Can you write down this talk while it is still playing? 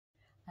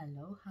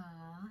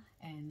Aloha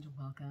and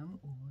welcome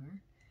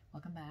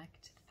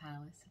back to the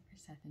Palace of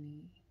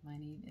Persephone. My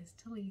name is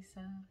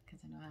Talisa, because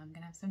I know I'm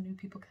gonna have some new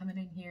people coming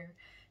in here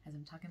as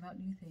I'm talking about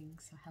new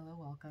things. So hello,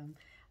 welcome.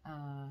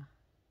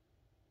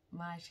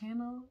 My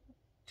channel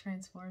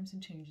transforms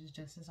and changes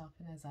just as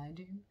often as I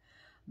do,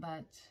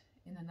 but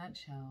in a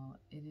nutshell,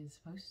 it is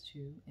supposed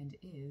to and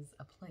is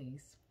a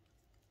place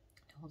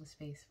to hold a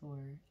space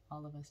for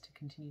all of us to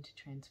continue to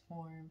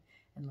transform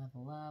and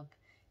level up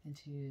and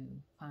to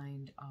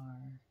find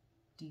our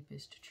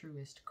deepest,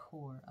 truest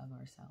core of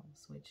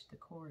ourselves, which the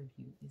core of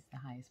you is the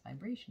highest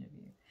vibration of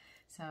you.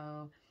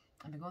 So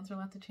I've been going through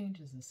lots of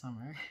changes this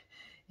summer,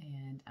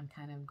 and I'm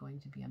kind of going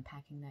to be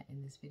unpacking that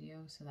in this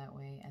video, so that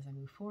way as I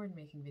move forward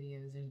making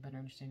videos, there's a better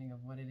understanding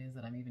of what it is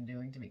that I'm even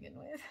doing to begin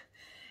with.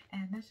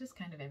 And that's just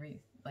kind of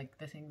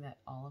the thing that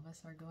all of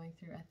us are going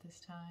through at this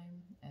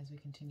time as we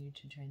continue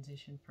to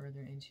transition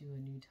further into a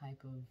new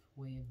type of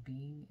way of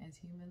being as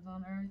humans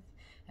on Earth.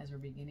 As we're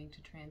beginning to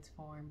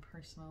transform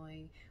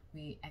personally,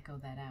 we echo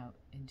that out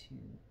into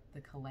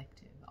the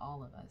collective,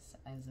 all of us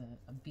as a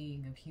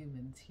being of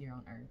humans here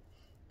on Earth.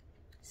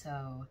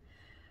 So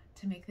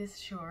to make this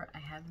short, I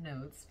have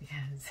notes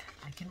because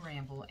I can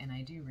ramble, and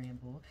I do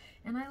ramble,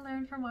 and I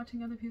learned from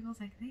watching other people's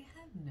like they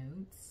have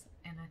notes,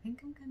 and I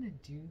think I'm gonna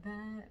do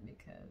that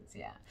because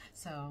yeah.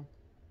 So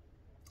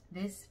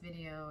this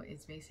video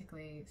is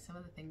basically some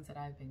of the things that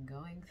I've been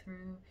going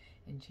through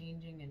and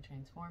changing and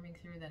transforming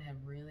through that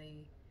have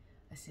really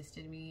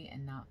assisted me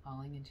in not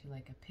falling into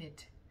like a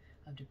pit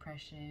of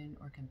depression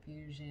or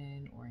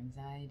confusion or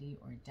anxiety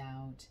or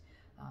doubt.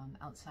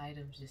 Outside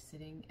of just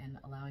sitting and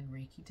allowing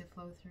Reiki to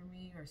flow through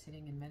me or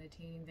sitting and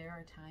meditating, there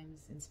are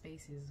times and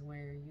spaces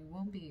where you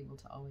won't be able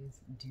to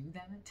always do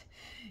that.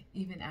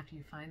 Even after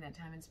you find that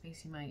time and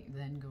space, you might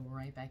then go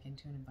right back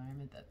into an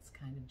environment that's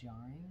kind of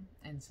jarring.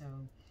 And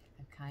so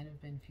I've kind of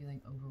been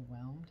feeling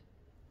overwhelmed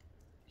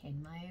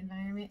in my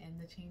environment and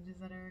the changes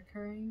that are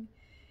occurring.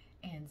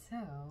 And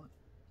so,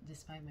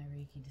 despite my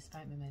Reiki,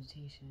 despite my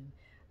meditation,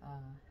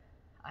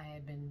 I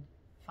had been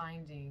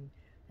finding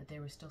that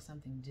there was still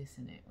something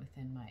dissonant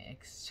within my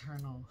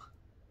external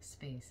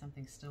space.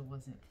 Something still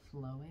wasn't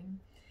flowing,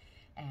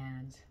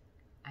 and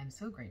I'm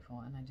so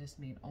grateful. And I just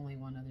made only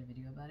one other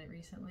video about it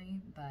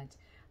recently, but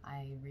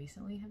I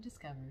recently have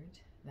discovered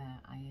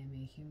that I am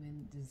a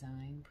human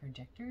design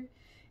projector,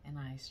 and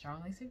I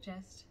strongly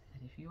suggest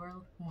that if you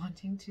are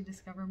wanting to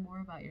discover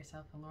more about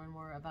yourself and learn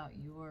more about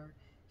your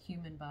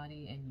human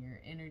body and your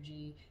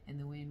energy and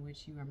the way in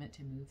which you are meant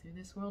to move through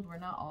this world, we're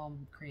not all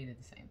created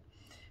the same.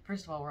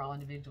 First of all, we're all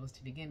individuals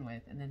to begin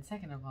with, and then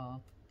second of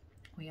all,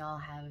 we all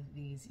have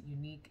these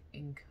unique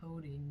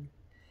encoding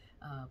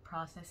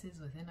processes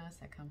within us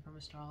that come from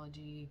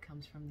astrology,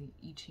 comes from the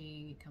I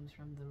Ching, it comes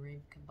from the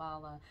Rig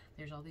Kabbalah.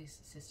 There's all these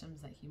systems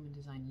that human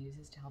design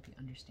uses to help you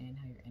understand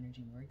how your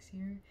energy works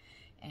here.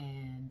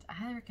 And I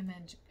highly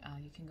recommend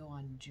you can go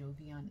on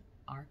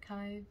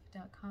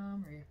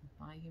jovionarchive.com or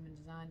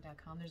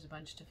myhumandesign.com. There's a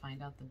bunch to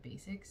find out the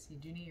basics. You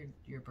do need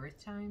your birth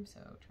time,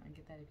 so try and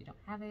get that if you don't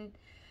have it.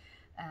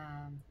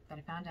 But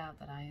I found out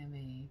that I am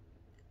a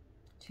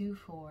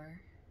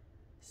 2/4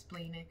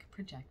 splenic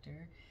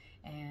projector,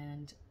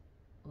 and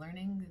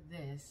learning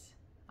this,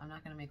 I'm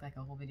not going to make like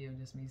a whole video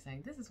just me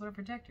saying this is what a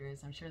projector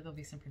is. I'm sure there'll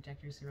be some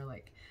projectors who are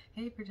like,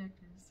 hey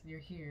projectors, you're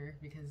here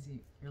because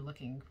you're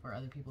looking for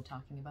other people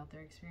talking about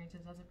their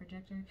experiences as a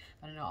projector.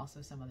 But I know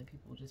also some other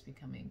people will just be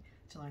coming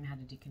to learn how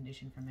to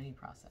decondition from any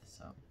process.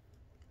 So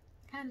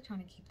kind of trying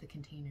to keep the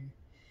container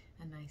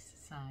a nice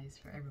size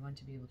for everyone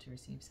to be able to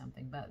receive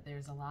something. But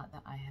there's a lot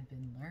that I have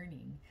been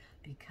learning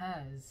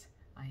because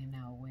I am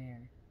now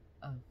aware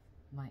of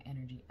my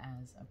energy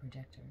as a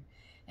projector.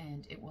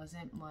 And it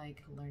wasn't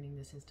like learning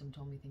the system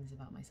told me things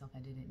about myself I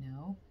didn't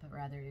know, but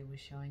rather it was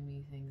showing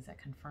me things that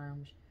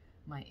confirmed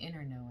my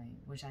inner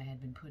knowing, which I had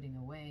been putting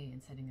away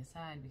and setting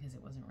aside because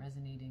it wasn't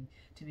resonating,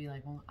 to be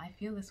like, well, I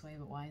feel this way,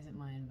 but why isn't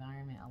my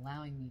environment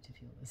allowing me to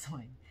feel this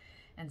way?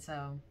 And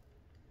so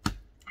I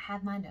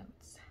had my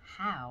notes.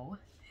 How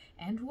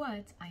and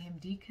what I am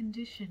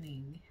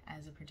deconditioning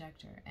as a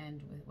projector.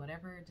 And with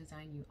whatever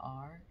design you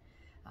are,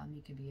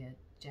 you could be a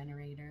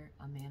generator,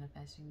 a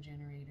manifesting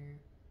generator,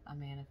 a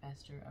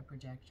manifester, a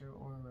projector,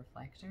 or a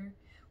reflector.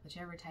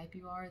 Whichever type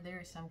you are, there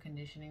is some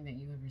conditioning that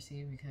you have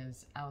received,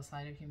 because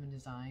outside of human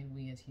design,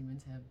 we as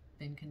humans have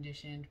been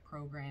conditioned,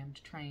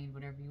 programmed, trained,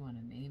 whatever you want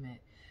to name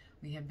it.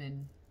 We have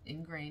been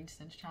ingrained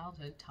since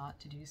childhood, taught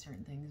to do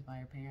certain things by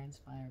our parents,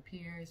 by our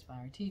peers, by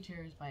our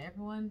teachers, by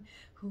everyone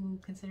who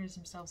considers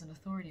themselves an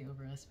authority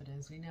over us. But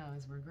as we know,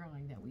 as we're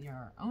growing, that we are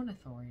our own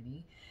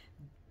authority.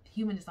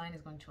 Human design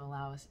is going to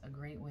allow us a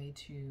great way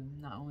to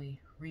not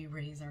only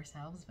re-raise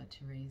ourselves, but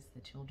to raise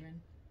the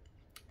children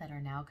that are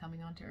now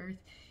coming onto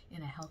Earth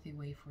in a healthy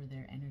way for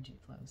their energy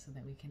flow, so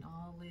that we can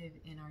all live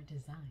in our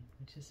design,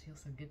 which just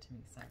feels so good to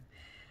me. So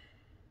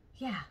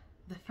yeah,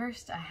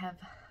 I have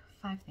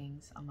 5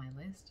 things on my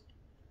list.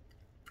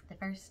 The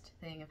first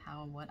thing of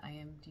how and what I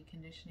am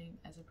deconditioning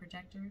as a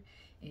projector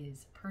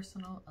is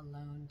personal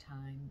alone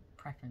time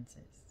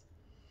preferences.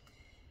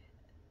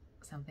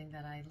 Something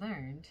that I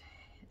learned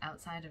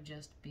outside of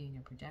just being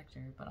a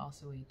projector, but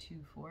also a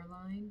 2-4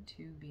 line,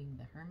 2 being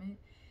the hermit,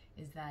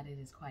 is that it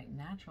is quite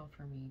natural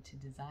for me to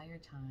desire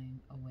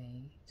time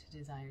away, to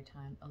desire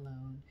time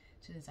alone,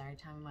 to desire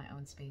time in my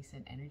own space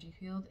and energy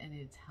field, and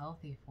it's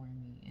healthy for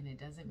me. And it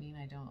doesn't mean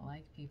I don't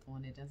like people,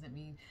 and it doesn't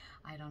mean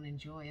I don't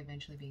enjoy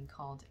eventually being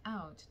called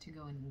out to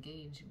go and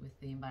engage with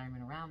the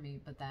environment around me,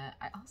 but that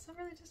I also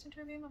really just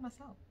enjoy being by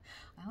myself.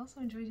 I also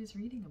enjoy just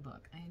reading a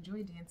book. I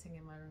enjoy dancing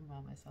in my room by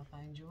myself.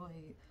 I enjoy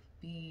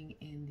being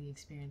in the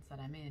experience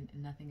that I'm in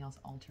and nothing else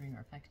altering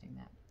or affecting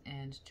that.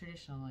 And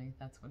traditionally,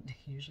 that's what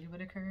usually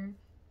would occur.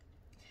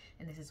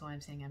 And this is why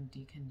I'm saying I'm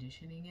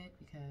deconditioning it,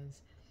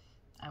 because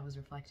I was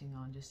reflecting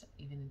on just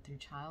even through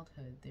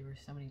childhood, there were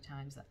so many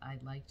times that I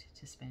liked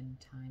to spend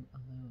time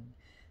alone.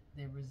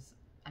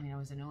 I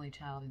was an only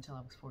child until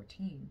I was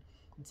 14.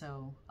 And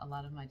so a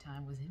lot of my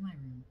time was in my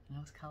room, and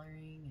I was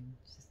coloring and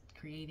just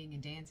creating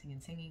and dancing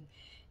and singing.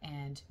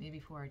 And maybe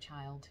for a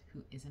child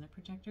who isn't a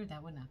projector,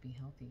 that would not be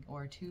healthy.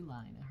 Or a 2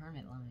 line, a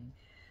hermit line,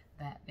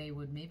 that they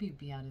would maybe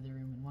be out of the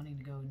room and wanting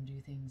to go and do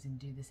things and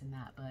do this and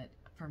that. But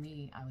for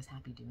me, I was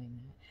happy doing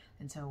that.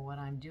 And so what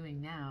I'm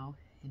doing now,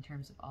 in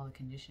terms of all the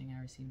conditioning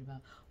I received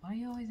about, why are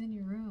you always in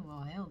your room?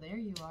 Oh, hell, there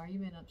you are.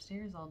 You've been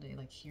upstairs all day.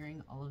 Like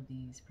hearing all of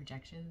these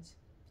projections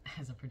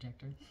as a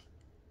projector,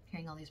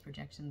 hearing all these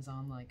projections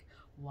on like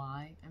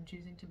why I'm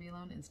choosing to be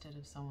alone, instead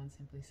of someone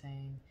simply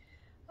saying,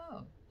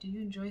 oh, do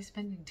you enjoy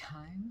spending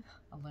time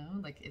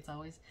alone? Like there's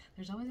always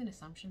an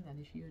assumption that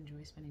if you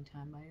enjoy spending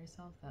time by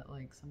yourself, that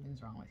like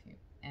something's wrong with you.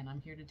 And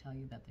I'm here to tell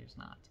you that there's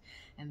not.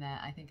 And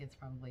that I think it's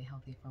probably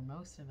healthy for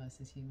most of us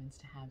as humans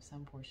to have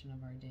some portion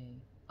of our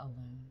day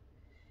alone.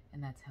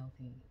 And that's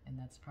healthy, and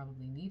that's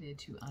probably needed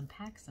to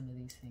unpack some of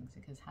these things,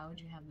 because how would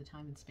you have the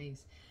time and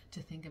space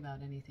to think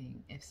about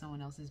anything if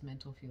someone else's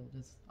mental field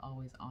is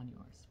always on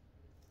yours?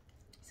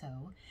 So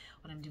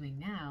what I'm doing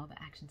now,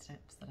 the action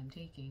steps that I'm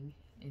taking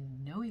in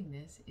knowing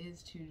this,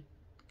 is to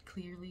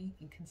clearly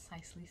and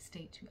concisely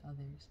state to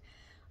others,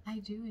 I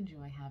do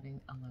enjoy having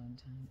alone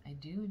time. I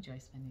do enjoy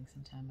spending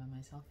some time by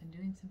myself and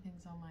doing some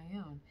things on my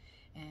own,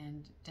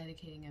 and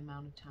dedicating an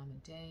amount of time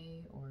a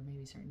day or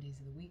maybe certain days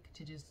of the week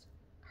to just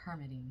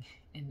hermiting,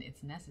 and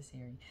it's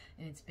necessary.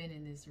 And it's been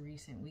in this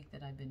recent week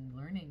that I've been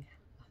learning,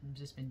 I've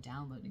just been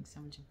downloading so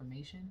much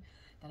information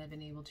that I've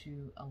been able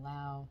to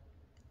allow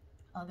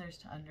others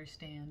to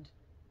understand,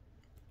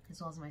 as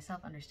well as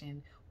myself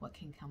understand, what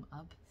can come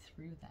up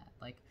through that.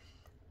 Like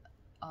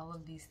all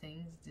of these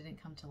things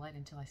didn't come to light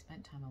until I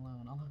spent time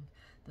alone. All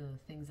of the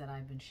things that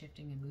I've been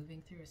shifting and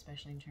moving through,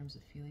 especially in terms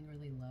of feeling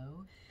really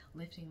low,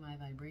 lifting my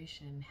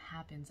vibration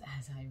happens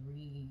as I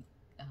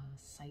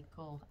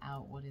cycle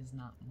out what is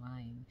not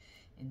mine,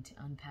 and to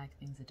unpack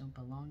things that don't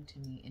belong to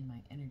me in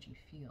my energy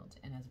field.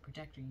 And as a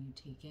projector, you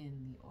take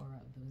in the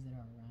aura of those that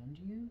are around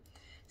you.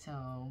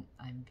 So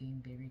I'm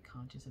being very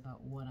conscious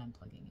about what I'm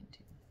plugging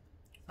into.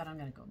 But I'm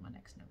going to go with my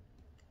next note.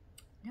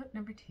 Note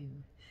number 2.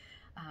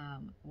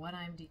 What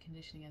I'm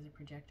deconditioning as a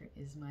projector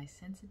is my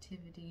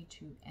sensitivity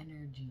to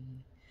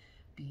energy,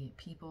 be it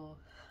people,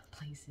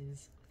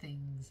 places,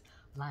 things,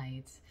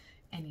 lights,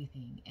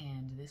 anything.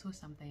 And this was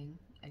something,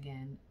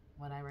 again,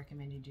 what I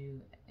recommend you do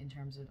in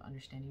terms of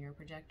understanding your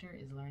projector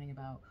is learning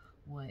about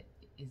what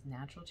is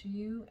natural to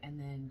you, and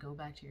then go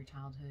back to your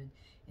childhood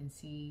and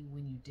see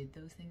when you did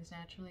those things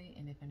naturally,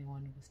 and if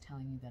anyone was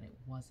telling you that it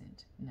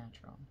wasn't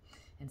natural.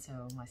 And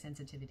so my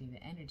sensitivity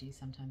to energy,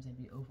 sometimes I'd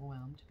be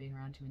overwhelmed being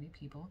around too many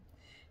people,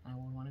 and I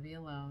would want to be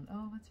alone.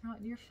 Oh, what's wrong?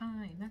 You're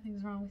fine.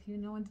 Nothing's wrong with you.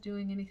 No one's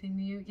doing anything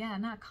to you. Yeah,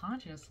 not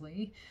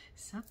consciously.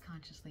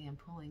 Subconsciously, I'm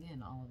pulling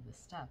in all of this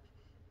stuff.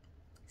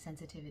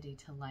 Sensitivity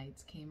to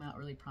lights came out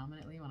really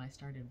prominently when I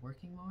started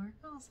working more.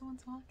 Oh,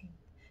 someone's walking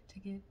to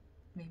get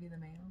maybe the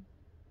mail.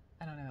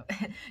 I don't know.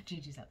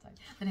 Gigi's outside.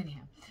 But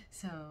anyhow,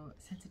 so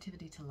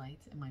sensitivity to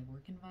lights in my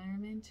work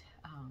environment,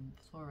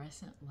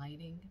 fluorescent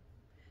lighting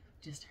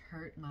just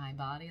hurt my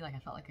body. Like I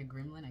felt like a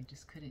gremlin. I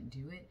just couldn't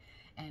do it.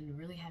 And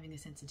really having a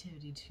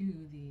sensitivity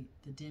to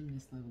the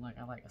dimness level. Like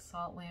I like a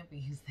salt lamp. We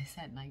use this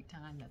at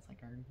nighttime. That's like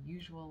our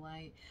usual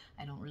light.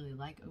 I don't really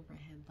like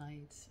overhead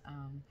lights.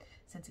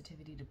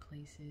 Sensitivity to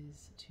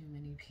places, too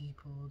many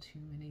people, too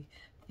many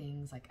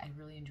things. Like I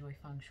really enjoy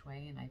feng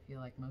shui, and I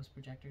feel like most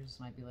projectors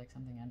might be like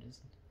something I'm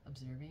just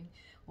observing.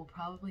 Will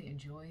probably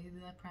enjoy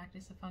the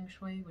practice of feng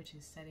shui, which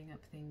is setting up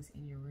things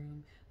in your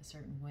room a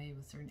certain way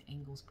with certain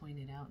angles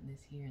pointed out and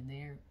this here and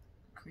there,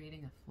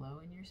 creating a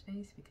flow in your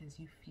space because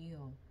you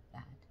feel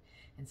that.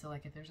 And so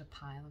like if there's a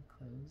pile of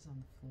clothes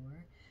on the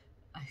floor,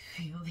 I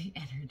feel the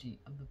energy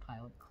of the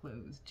pile of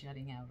clothes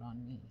jutting out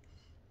on me.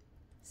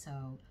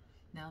 So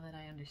now that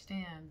I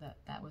understand that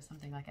that was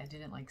something, like I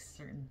didn't like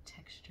certain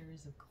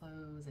textures of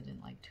clothes, I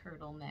didn't like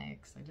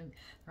turtlenecks, there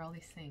are all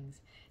these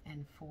things.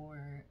 And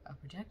for a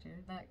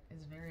projector, that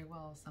is very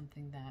well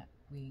something that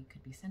we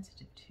could be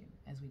sensitive to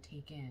as we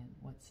take in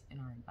what's in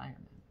our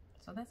environment.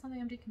 So that's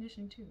something I'm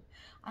deconditioning too.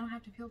 I don't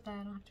have to feel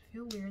bad, I don't have to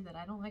feel weird that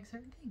I don't like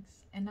certain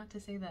things. And not to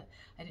say that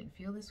I didn't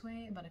feel this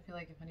way, but I feel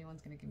like if anyone's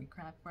gonna give me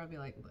crap for it, I'll be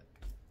like, look,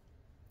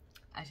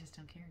 I just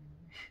don't care anymore.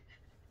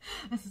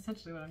 That's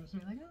essentially what I'm just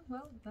being like, oh,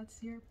 well,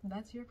 that's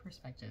your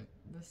perspective.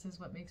 This is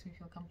what makes me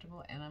feel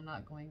comfortable, and I'm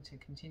not going to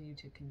continue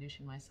to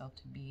condition myself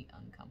to be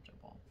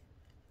uncomfortable.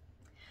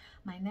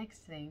 My next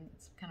thing,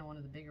 it's kind of one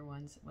of the bigger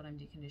ones, what I'm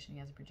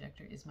deconditioning as a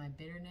projector, is my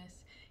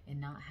bitterness in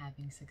not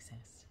having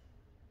success.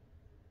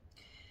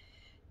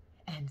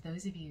 And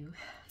those of you,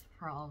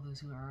 for all of those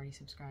who are already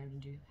subscribed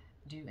and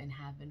do and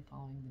have been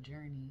following the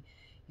journey,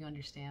 you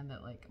understand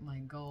that like my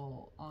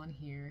goal on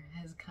here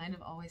has kind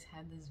of always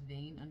had this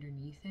vein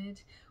underneath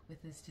it,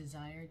 with this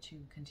desire to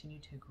continue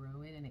to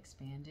grow it and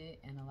expand it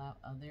and allow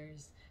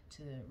others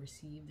to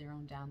receive their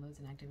own downloads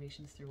and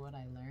activations through what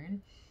I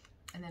learn.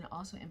 And then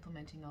also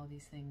implementing all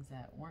these things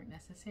that weren't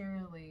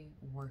necessarily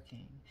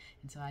working.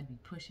 And so I'd be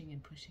pushing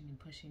and pushing and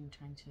pushing,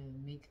 trying to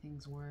make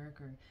things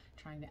work, or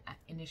trying to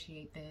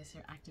initiate this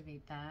or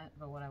activate that.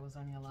 But what I was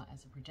learning a lot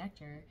as a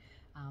projector,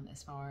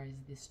 as far as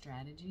this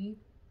strategy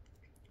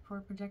for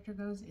a projector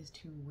goes, is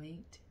to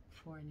wait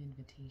for an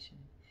invitation.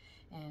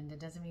 And it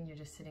doesn't mean you're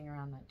just sitting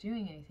around not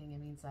doing anything.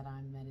 It means that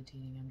I'm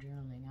meditating, I'm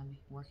journaling, I'm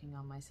working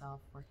on myself,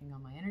 working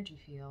on my energy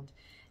field.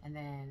 And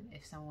then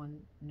if someone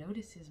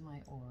notices my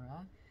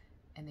aura,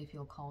 and they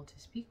feel called to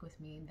speak with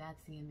me,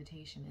 that's the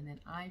invitation. And then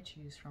I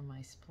choose from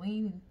my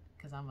spleen,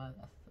 because I'm a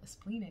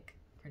splenic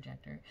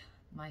projector,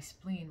 my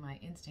spleen, my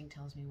instinct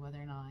tells me whether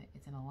or not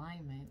it's in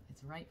alignment,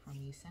 it's right for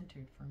me,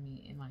 centered for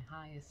me in my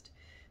highest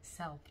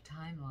self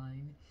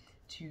timeline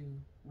to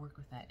work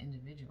with that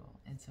individual.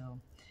 And so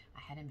I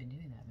hadn't been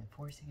doing that. I've been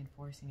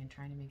forcing and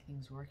trying to make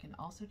things work, and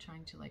also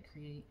trying to like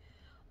create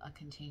a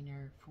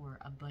container for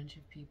a bunch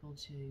of people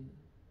to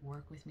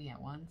work with me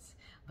at once.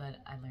 But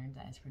I learned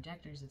that as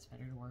projectors, it's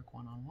better to work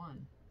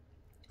one-on-one.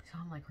 So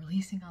I'm like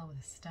releasing all of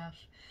this stuff.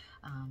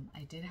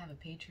 I did have a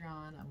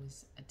Patreon. I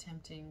was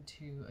attempting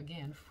to,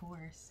 again,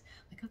 force,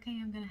 like, okay,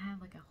 I'm gonna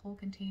have like a whole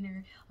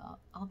container.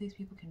 All these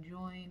people can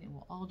join, and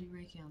we'll all do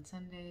Reiki on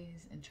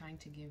Sundays, and trying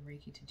to give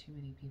Reiki to too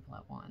many people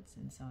at once.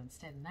 And so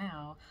instead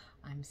now,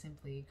 I'm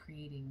simply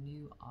creating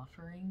new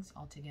offerings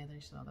altogether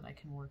so that I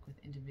can work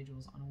with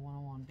individuals on a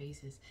one-on-one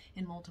basis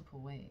in multiple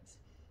ways.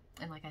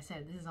 And like I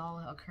said, this has all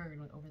occurred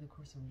over the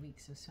course of a week.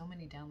 So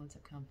many downloads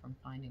have come from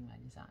finding my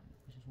design,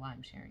 which is why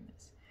I'm sharing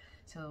this.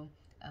 So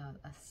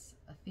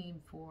a theme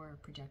for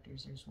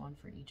projectors, there's one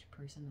for each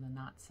person, and the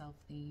not self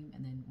theme,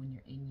 and then when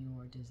you're in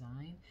your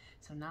design.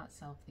 So not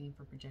self theme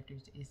for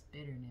projectors is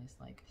bitterness.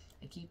 Like,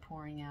 I keep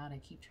pouring out, I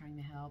keep trying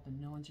to help, and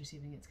no one's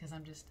receiving it. It's because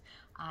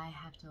I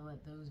have to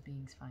let those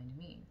beings find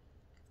me.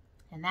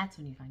 And that's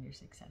when you find your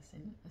success.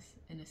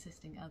 In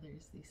assisting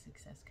others, the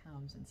success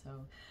comes. And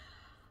so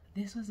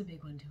this was a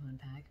big one to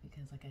unpack,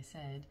 because like I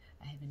said,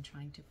 I had been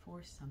trying to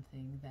force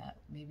something that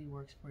maybe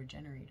works for a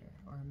generator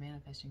or a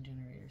manifesting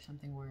generator,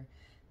 something where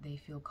they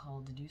feel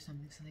called to do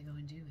something, so they go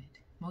and do it.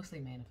 Mostly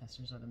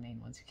manifestors are the main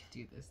ones who can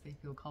do this. They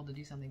feel called to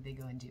do something, they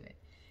go and do it.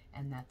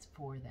 And that's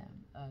for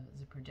them.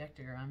 As a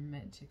projector, I'm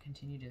meant to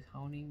continue just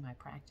honing my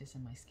practice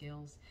and my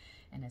skills.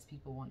 And as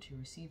people want to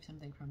receive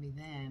something from me,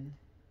 then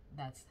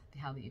that's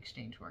how the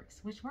exchange works,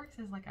 which works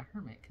as like a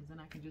hermit, because then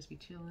I can just be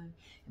chilling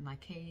in my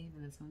cave,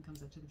 and then someone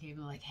comes up to the cave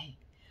and like, hey,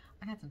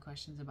 I got some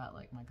questions about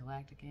like my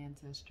galactic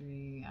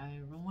ancestry. I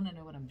want to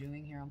know what I'm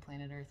doing here on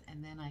planet Earth,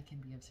 and then I can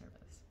be of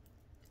service.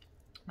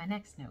 My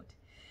next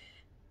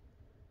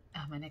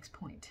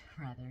point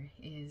rather,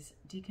 is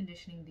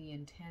deconditioning the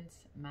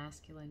intense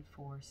masculine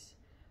force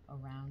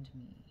around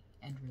me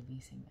and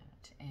releasing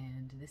that.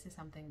 And this is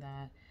something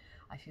that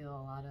I feel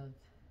a lot of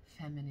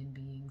feminine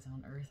beings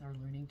on Earth are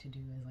learning to do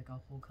as like a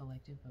whole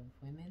collective of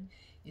women,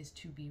 is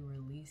to be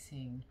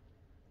releasing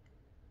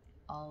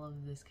all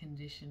of this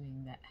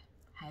conditioning that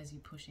has you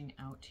pushing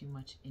out too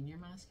much in your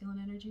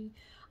masculine energy.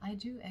 I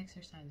do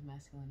exercise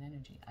masculine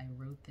energy. I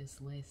wrote this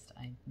list.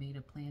 I made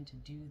a plan to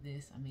do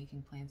this. I'm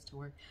making plans to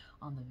work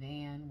on the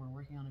van. We're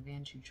working on a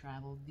van to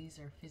travel. These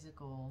are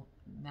physical,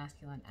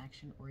 masculine,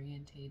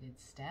 action-orientated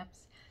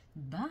steps.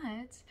 But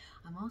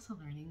I'm also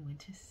learning when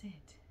to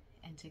sit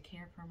and to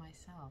care for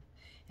myself,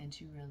 and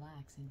to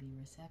relax and be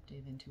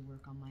receptive, and to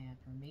work on my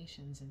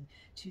affirmations, and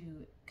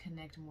to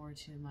connect more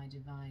to my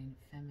divine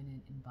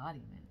feminine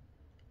embodiment.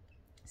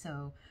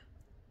 So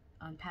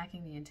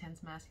unpacking the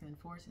intense masculine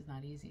force is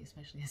not easy,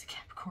 especially as a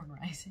Capricorn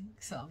rising.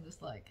 So I'm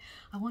just like,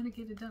 I want to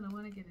get it done, I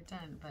want to get it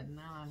done. But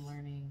now I'm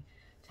learning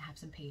to have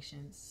some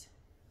patience,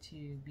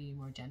 to be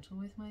more gentle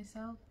with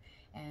myself.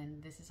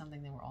 And this is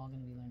something that we're all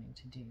going to be learning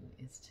to do,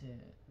 is to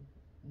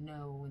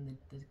know when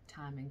the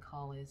time and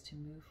call is to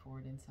move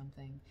forward in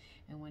something,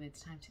 and when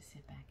it's time to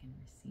sit back and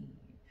receive.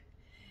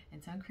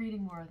 And so I'm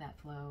creating more of that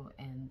flow,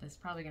 and this is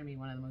probably going to be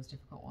one of the most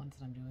difficult ones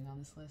that I'm doing on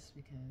this list,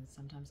 because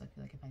sometimes I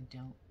feel like if I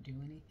don't do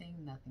anything,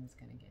 nothing's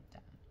going to get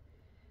done.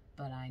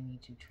 But I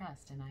need to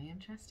trust, and I am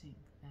trusting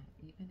that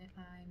even if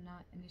I'm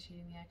not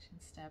initiating the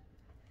action step,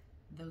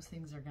 those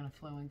things are going to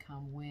flow and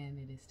come when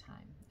it is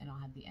time, and I'll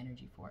have the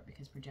energy for it,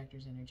 because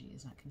projectors' energy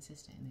is not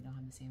consistent, and they don't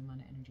have the same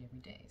amount of energy every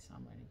day. So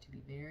I'm learning to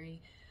be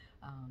very,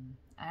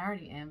 I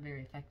already am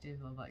very effective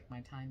of like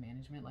my time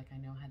management. Like, I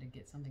know how to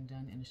get something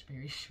done in a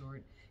very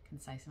short,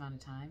 concise amount of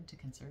time to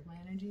conserve my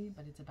energy,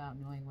 but it's about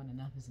knowing when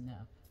enough is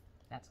enough.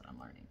 That's what I'm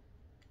learning.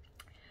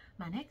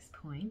 My next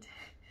point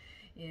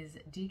is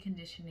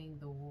deconditioning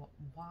the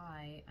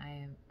why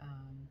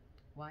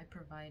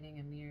providing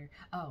a mirror.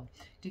 Oh,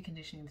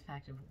 deconditioning the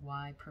fact of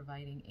why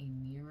providing a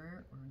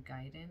mirror or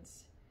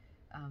guidance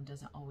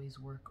doesn't always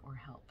work or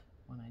help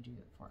when I do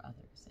it for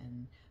others.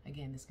 And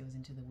again, this goes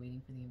into the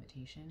waiting for the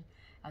invitation.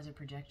 As a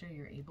projector,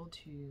 you're able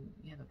to,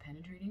 you have a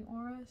penetrating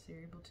aura, so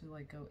you're able to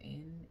like go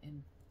in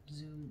and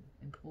zoom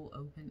and pull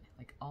open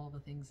like all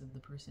the things of the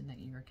person that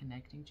you are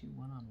connecting to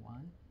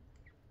one-on-one.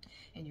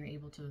 And you're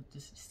able to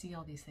just see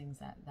all these things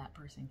that that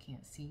person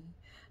can't see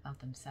about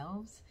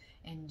themselves,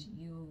 and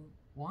you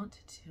want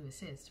to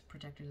assist.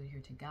 Projectors are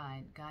here to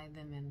guide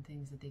them in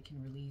things that they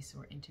can release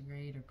or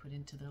integrate or put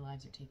into their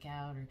lives or take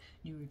out, or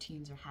new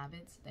routines or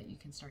habits that you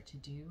can start to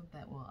do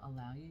that will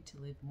allow you to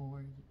live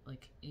more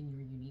like in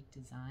your unique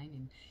design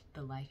and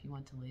the life you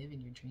want to live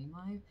in your dream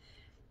life.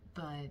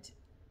 But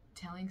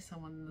telling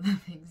someone the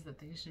things that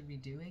they should be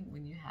doing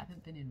when you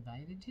haven't been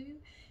invited to,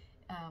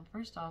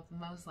 first off,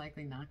 most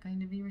likely not going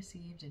to be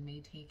received and may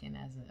taken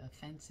as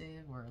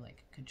offensive or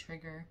like could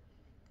trigger.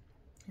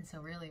 And so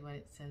really what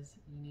it says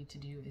you need to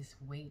do is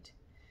wait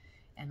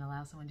and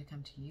allow someone to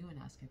come to you and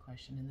ask a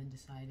question, and then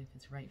decide if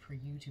it's right for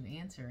you to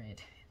answer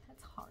it.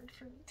 That's hard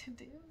for me to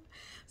do.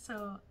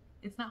 So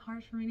it's not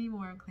hard for me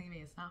anymore. I'm claiming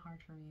it's not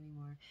hard for me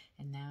anymore.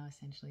 And now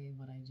essentially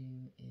what I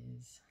do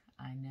is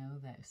I know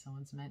that if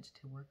someone's meant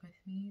to work with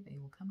me, they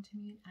will come to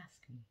me and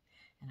ask me,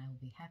 and I will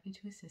be happy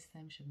to assist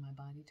them should my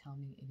body tell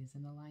me it is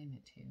in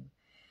alignment to.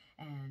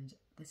 And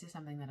this is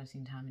something that I've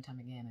seen time and time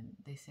again. And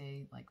they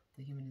say like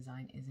the human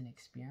design is an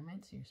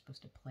experiment, so you're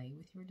supposed to play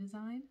with your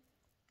design,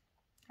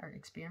 or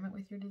experiment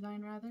with your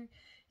design rather.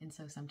 And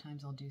so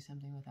sometimes I'll do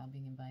something without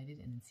being invited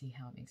and then see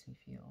how it makes me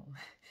feel,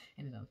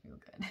 and it don't feel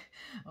good.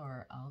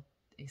 Or I'll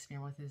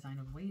experiment with the design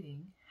of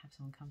waiting, have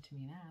someone come to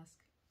me and ask,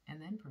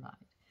 and then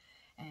provide.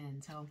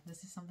 And so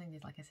this is something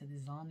that, like I said,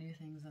 this is all new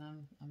things that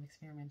I'm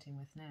experimenting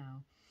with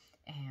now.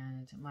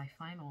 And my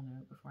final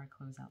note before I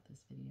close out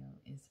this video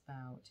is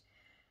about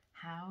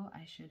how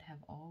I should have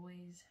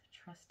always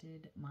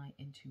trusted my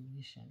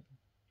intuition.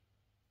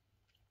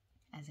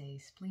 As a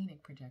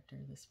splenic projector,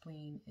 the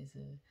spleen is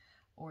a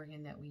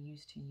organ that we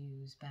used to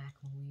use back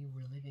when we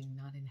were living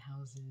not in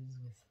houses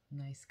with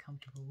nice,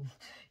 comfortable,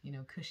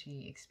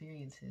 cushy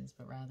experiences,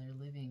 but rather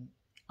living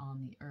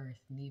on the earth,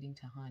 needing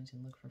to hunt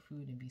and look for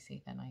food and be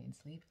safe at night and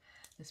sleep.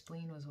 The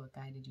spleen was what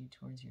guided you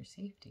towards your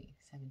safety.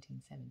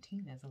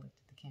 1717, as I looked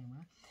at the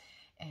camera.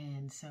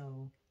 And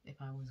so if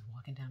I was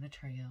walking down a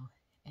trail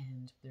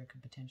and there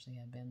could potentially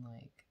have been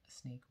like a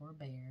snake or a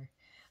bear,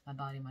 my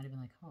body might have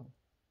been like, oh,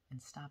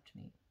 and stopped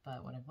me.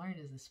 But what I've learned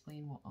is the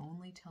spleen will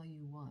only tell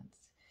you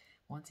once.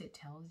 Once it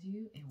tells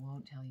you, it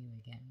won't tell you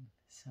again.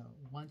 So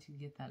once you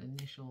get that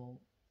initial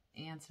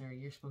answer,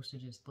 you're supposed to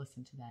just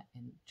listen to that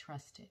and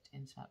trust it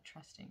and stop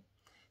trusting.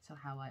 So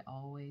how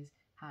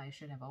I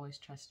should have always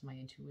trusted my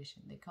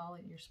intuition. They call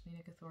it your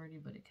splenic authority,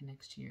 but it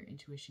connects to your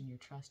intuition, your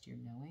trust, your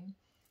knowing.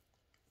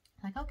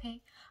 Like,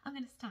 okay, I'm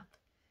going to stop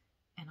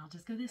and I'll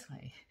just go this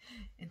way.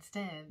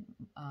 Instead,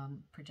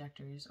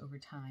 projectors over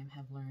time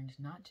have learned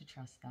not to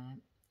trust that,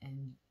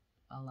 and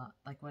a lot,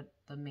 like what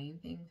the main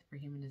thing for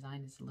human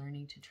design is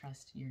learning to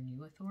trust your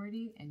new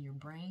authority, and your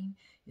brain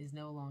is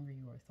no longer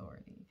your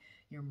authority.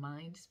 Your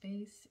mind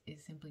space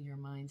is simply your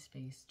mind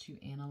space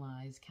to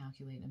analyze,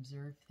 calculate, and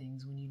observe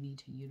things when you need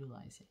to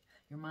utilize it.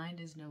 Your mind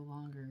is no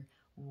longer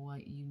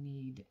what you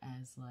need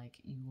as like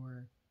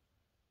your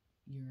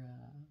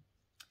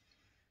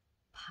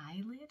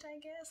pilot, I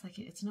guess. Like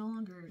it's no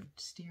longer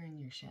steering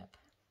your ship.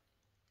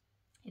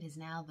 It is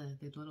now the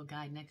little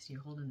guy next to you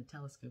holding the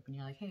telescope, and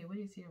you're like, hey, what do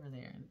you see over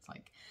there? And it's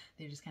like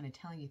they're just kind of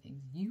telling you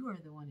things. You are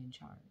the one in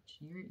charge.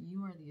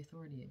 You are the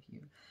authority of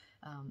you.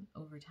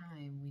 Over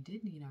time, we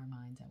did need our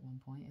minds at one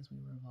point as we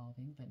were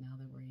evolving, but now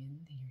that we're in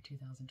the year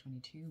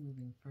 2022,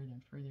 moving further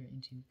and further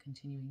into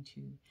continuing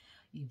to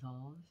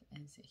evolve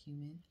as a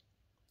human,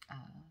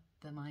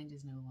 the mind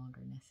is no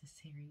longer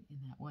necessary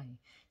in that way.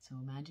 So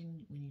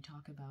imagine when you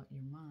talk about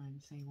your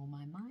mind, say, well,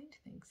 my mind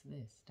thinks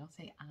this. Don't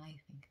say I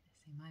think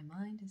this. Say, my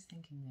mind is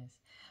thinking this,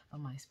 but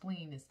my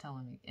spleen is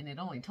telling me, and it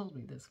only told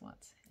me this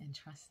once, and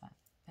trust that.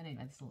 But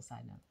anyway, that's a little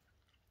side note.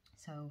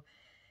 So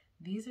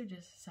these are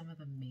just some of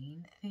the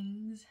main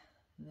things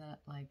that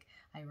like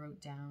I wrote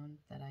down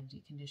that I've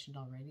deconditioned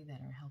already that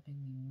are helping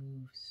me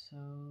move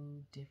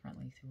so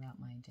differently throughout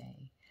my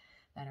day,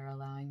 that are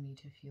allowing me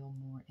to feel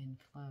more in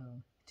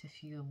flow, to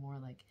feel more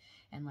like,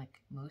 and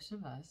like most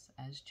of us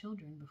as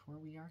children, before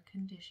we are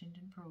conditioned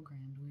and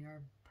programmed, we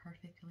are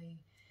perfectly,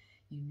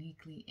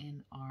 uniquely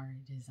in our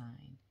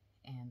design.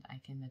 And I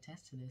can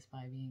attest to this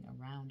by being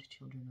around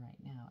children right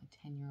now,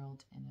 a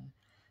 10-year-old and a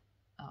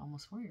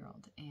almost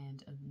 4-year-old,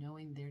 and of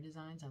knowing their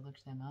designs, I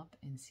looked them up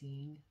and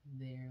seeing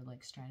their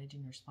like strategy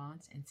and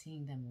response and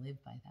seeing them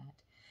live by that.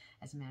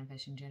 As a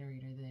manifesting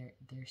generator,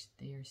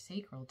 their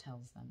sacral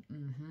tells them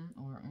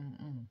or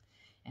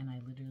and I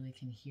literally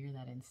can hear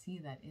that and see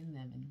that in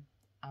them, and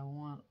I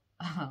want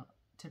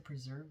to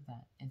preserve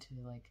that and to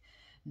like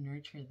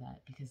nurture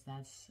that, because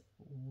that's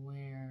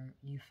where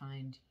you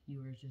find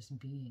your just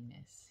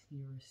beingness.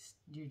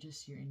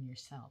 You're in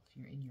yourself.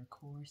 You're in your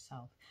core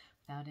self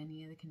without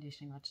any of the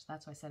conditioning.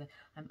 That's why I said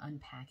I'm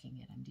unpacking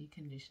it. I'm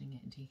deconditioning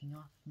it and taking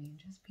off of me and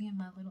just being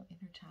my little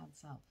inner child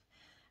self.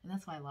 And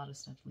that's why a lot of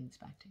stuff leads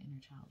back to inner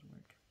child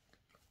work.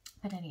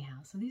 But anyhow,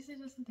 so these are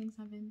just some things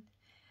I've been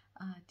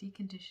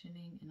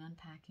deconditioning and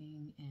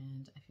unpacking,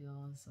 and I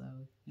feel as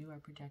though you are a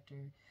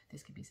projector.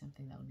 This could be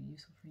something that would be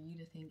useful for you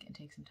to think and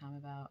take some time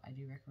about. I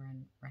do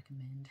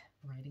recommend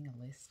writing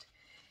a list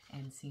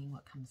and seeing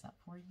what comes up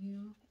for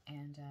you.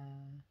 And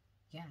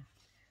yeah,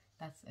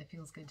 it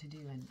feels good to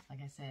do. And like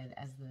I said,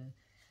 as the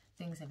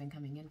things have been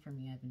coming in for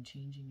me, I've been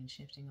changing and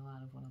shifting a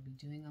lot of what I'll be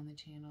doing on the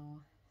channel.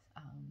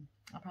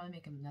 I'll probably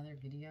make another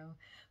video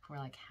for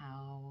like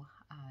how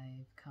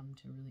I've come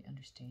to really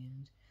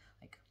understand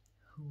like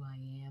who I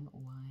am,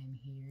 why I'm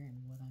here, and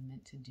what I'm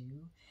meant to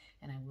do.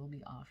 And I will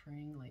be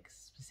offering like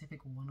specific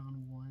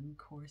one-on-one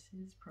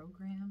courses,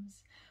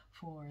 programs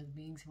for the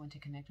beings who want to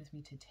connect with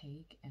me to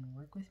take and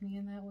work with me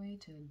in that way,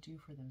 to do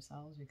for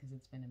themselves, because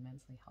it's been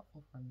immensely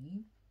helpful for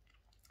me.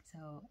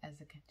 So as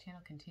the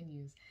channel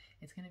continues,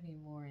 it's going to be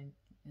more in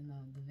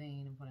the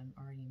vein of what I'm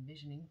already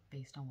envisioning,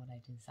 based on what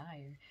I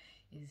desire,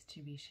 is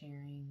to be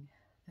sharing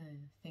the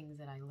things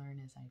that I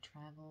learn as I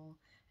travel,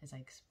 as I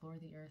explore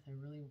the earth. I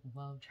really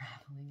love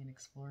traveling and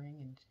exploring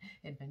and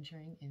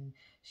adventuring and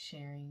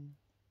sharing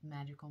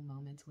magical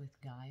moments with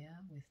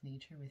Gaia, with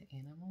nature, with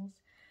animals.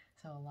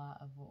 So a lot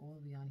of what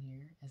will be on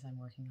here as I'm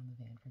working on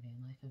the van for van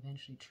life,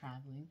 eventually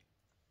traveling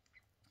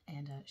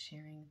and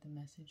sharing the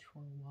message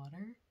for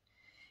water,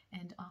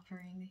 and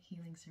offering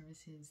healing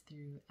services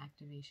through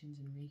activations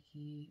in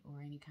Reiki,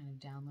 or any kind of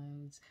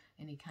downloads,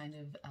 any kind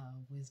of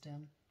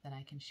wisdom that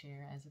I can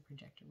share as a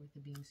projector with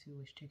the beings who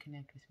wish to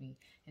connect with me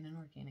in an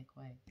organic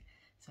way.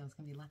 So it's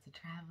going to be lots of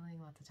traveling,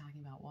 lots of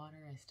talking about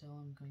water. I still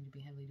am going to be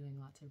heavily doing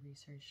lots of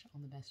research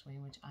on the best way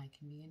in which I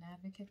can be an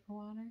advocate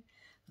for water.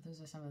 But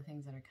those are some of the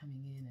things that are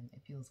coming in, and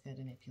it feels good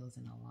and it feels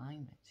in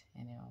alignment.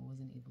 And I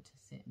wasn't able to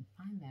sit and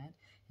find that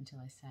until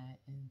I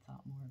sat and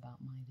thought more about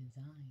my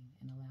design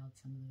and allowed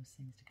some of those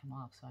things to come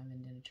off. So I've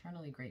been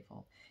eternally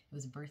grateful. It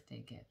was a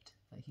birthday gift,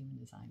 the Human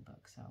Design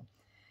book. So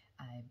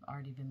I've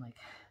already been like,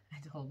 I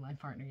told my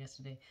partner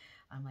yesterday,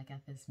 I'm like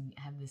have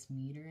this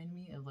meter in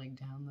me of like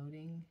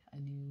downloading a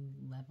new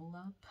level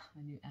up,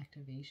 a new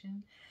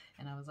activation.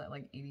 And I was at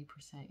like 80%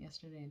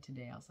 yesterday, and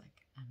today I was like,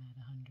 I'm at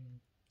 100.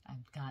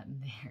 I've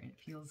gotten there. It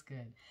feels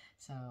good.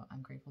 So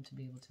I'm grateful to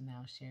be able to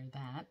now share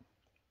that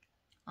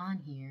on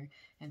here,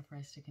 and for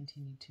us to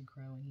continue to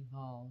grow and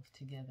evolve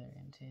together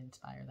and to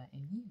inspire that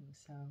in you.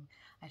 So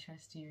I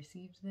trust you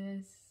received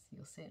this.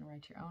 You'll sit and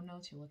write your own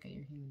notes. You'll look at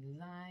your human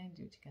design,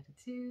 do what you gotta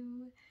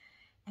do.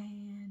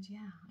 And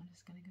yeah, I'm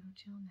just gonna go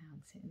chill now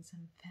and sit in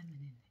some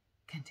feminine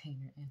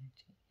container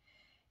energy.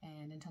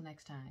 And until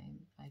next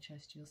time, I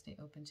trust you'll stay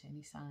open to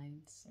any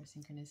signs or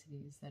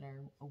synchronicities that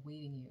are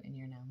awaiting you in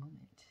your now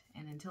moment.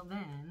 And until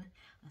then,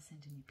 I'll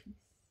send in you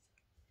peace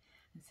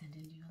and send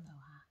in you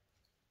aloha.